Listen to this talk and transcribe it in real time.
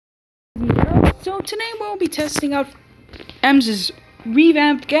So today we'll be testing out EMZ's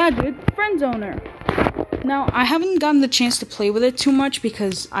revamped gadget, Friend Zoner. Now, I haven't gotten the chance to play with it too much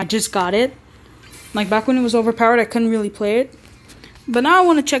because I just got it. Like back when it was overpowered, I couldn't really play it. But now I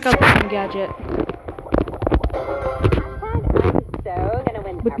want to check out the new gadget.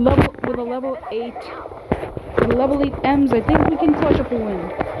 With a level 8 EMZ, I think we can clutch up a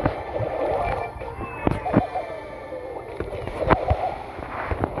win.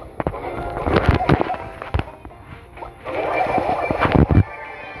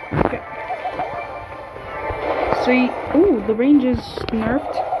 Ooh, the range is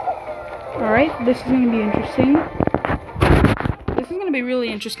nerfed. Alright, this is going to be interesting. This is going to be really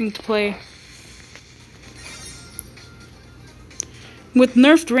interesting to play. With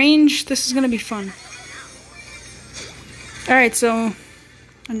nerfed range, this is going to be fun. Alright, so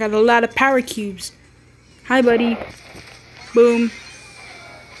I got a lot of power cubes. Hi, buddy. Boom.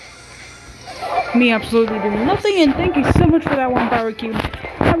 Me absolutely doing nothing, and thank you so much for that one power cube.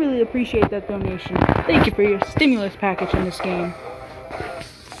 I really appreciate that donation. Thank you for your stimulus package in this game.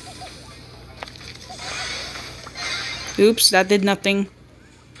 Oops, that did nothing.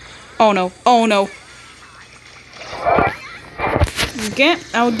 Oh no, oh no. Okay,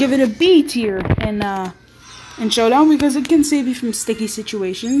 I would give it a B tier in Showdown because it can save you from sticky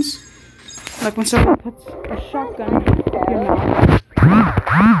situations. Like when someone puts a shotgun up your mouth.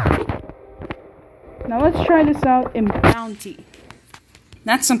 Now let's try this out in Bounty.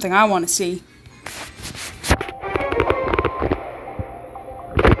 That's something I want to see.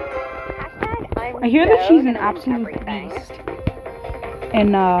 I hear that she's an absolute beast.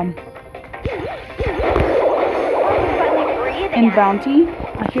 In Bounty,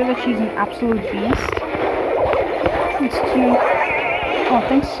 I hear that she's an absolute beast. It's cute. Oh,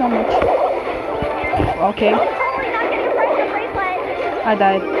 thanks so much. Okay. I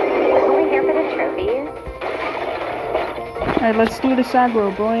died. Only here for the trophies. Alright, let's do this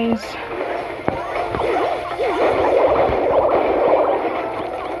aggro, boys.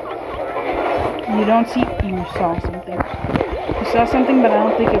 You don't see... You saw something. You saw something, but I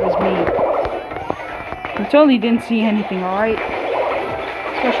don't think it was me. You totally didn't see anything, alright?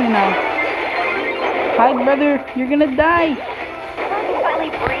 Especially now. Hi, brother. You're gonna die.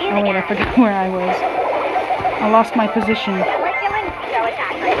 Oh, wait, I forgot where I was. I lost my position.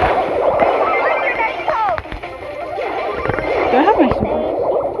 Do I have my super? She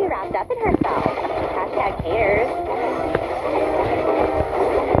seems to be wrapped up in herself. Hashtag haters.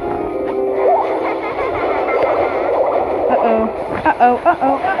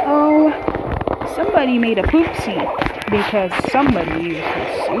 Uh-oh. Somebody made a poopsie because somebody used his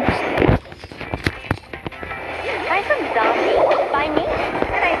soupsie. I'm from Zombie. By me?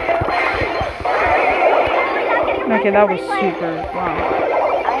 Okay, that was super. Wow.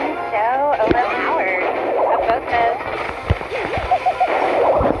 I'm so overpowered. Of both those.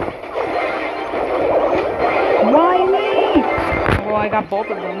 Why me? Well, I got both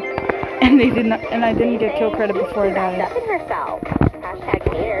of them, and they did not, and I didn't get kill credit before I died. Wrapped up in herself. Hashtag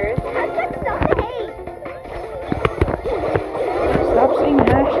haters. Hashtag stop the hate. Stop saying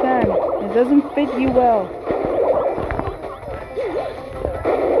hashtag. It doesn't fit you well.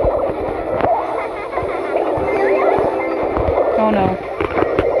 Oh no.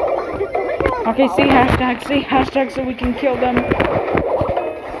 Okay, say hashtag so we can kill them.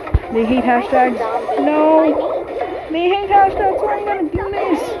 They hate hashtags. No! They hate hashtags, why are you gonna do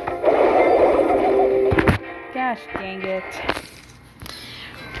this? Gosh dang it.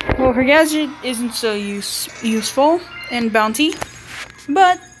 Well, her gadget isn't so useful in Bounty,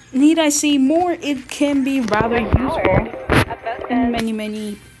 but need I say more, it can be rather useful in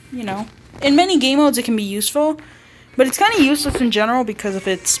many, you know, in many game modes it can be useful, but it's kind of useless in general because of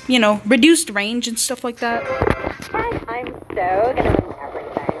its, you know, reduced range and stuff like that. I'm so gonna win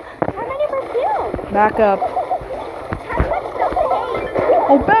everything. How many perfumes? Back up.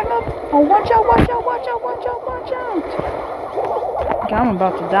 Oh, back up! Oh, watch out, watch out, watch out, watch out, watch out! Okay, I'm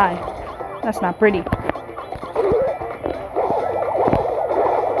about to die. That's not pretty.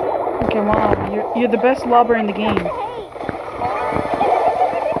 Okay, wow, you're the best lobber in the game.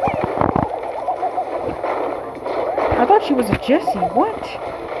 I thought she was a Jessie. What?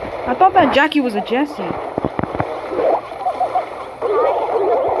 I thought that Jackie was a Jessie.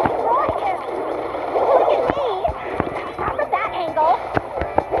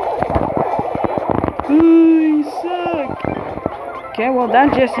 Ooh, you suck. Okay, well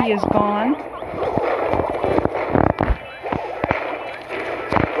that Jessie is gone.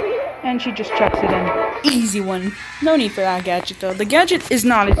 And she just chucks it in. Easy one. No need for that gadget though. The gadget is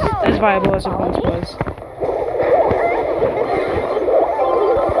not as viable as it once was.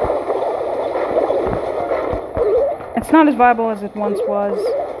 It's not as viable as it once was.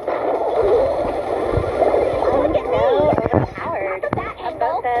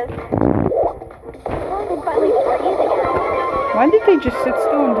 Why did they just sit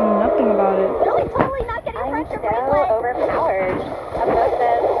still and do nothing about it?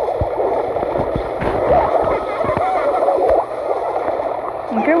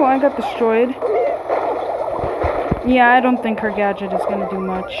 Okay, well, I got destroyed. Yeah, I don't think her gadget is gonna do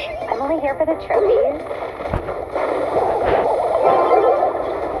much. I'm only here for the trophies.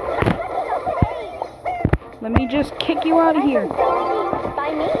 Let me just kick you out of here. By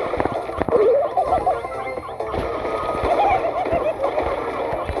me.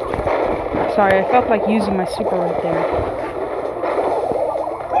 Sorry, I felt like using my super right there.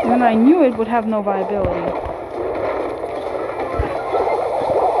 And I knew it would have no viability.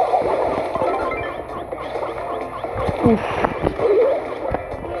 Oof.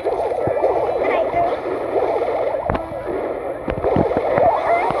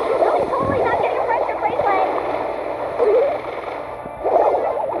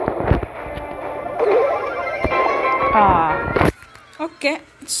 Okay,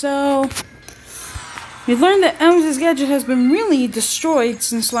 so we learned that EMZ's gadget has been really destroyed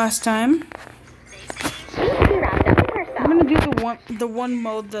since last time. I'm gonna do the one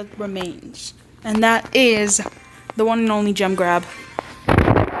mode that remains, and that is the one and only gem grab.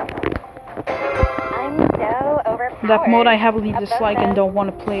 I'm so overpowered. That mode I heavily dislike and don't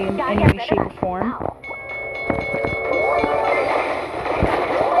want to play in any way, shape, or form.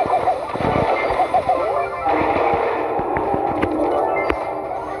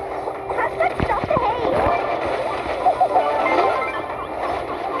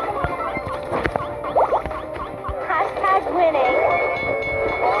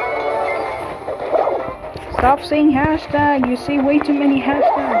 Stop saying hashtag. You say way too many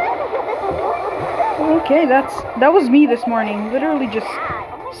hashtags. Okay, that was me this morning. Literally just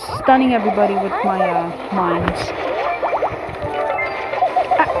stunning everybody with my mines.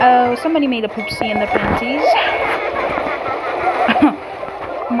 Uh-oh, somebody made a poopsie in the panties.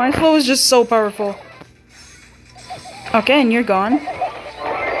 My slow is just so powerful. Okay, and you're gone.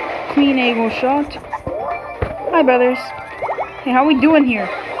 Clean angle shot. Hi, brothers. Hey, how we doing here?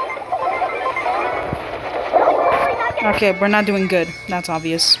 Okay, we're not doing good. That's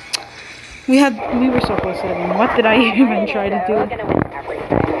obvious. We were so close to winning. What did I even try to do?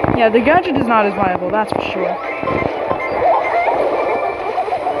 Yeah, the gadget is not as viable, that's for sure.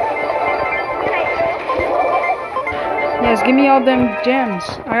 Yes, give me all them gems.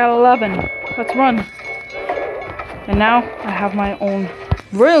 I got 11. Let's run. And now I have my own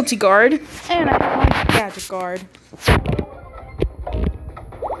royalty guard, and I have my gadget guard.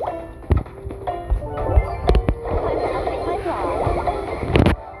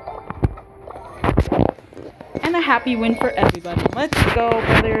 And a happy win for everybody. Let's go,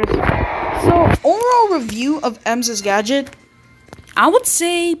 brothers. So, overall review of EMZ's gadget, I would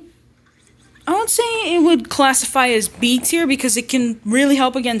say it would classify as B tier because it can really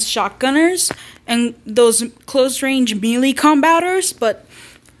help against shotgunners and those close range melee combaters, but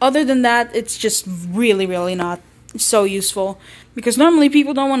other than that, it's just really, really not so useful because normally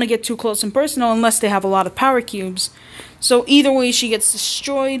people don't want to get too close and personal unless they have a lot of power cubes. So either way, she gets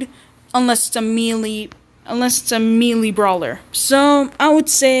destroyed unless it's a melee brawler. So I would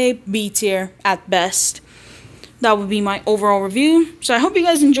say B tier at best. That would be my overall review. So I hope you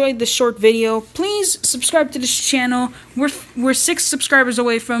guys enjoyed this short video. Please subscribe to this channel. We're 6 subscribers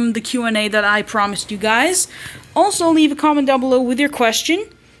away from the Q&A that I promised you guys. Also, leave a comment down below with your question.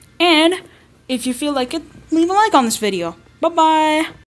 And if you feel like it, leave a like on this video. Bye-bye.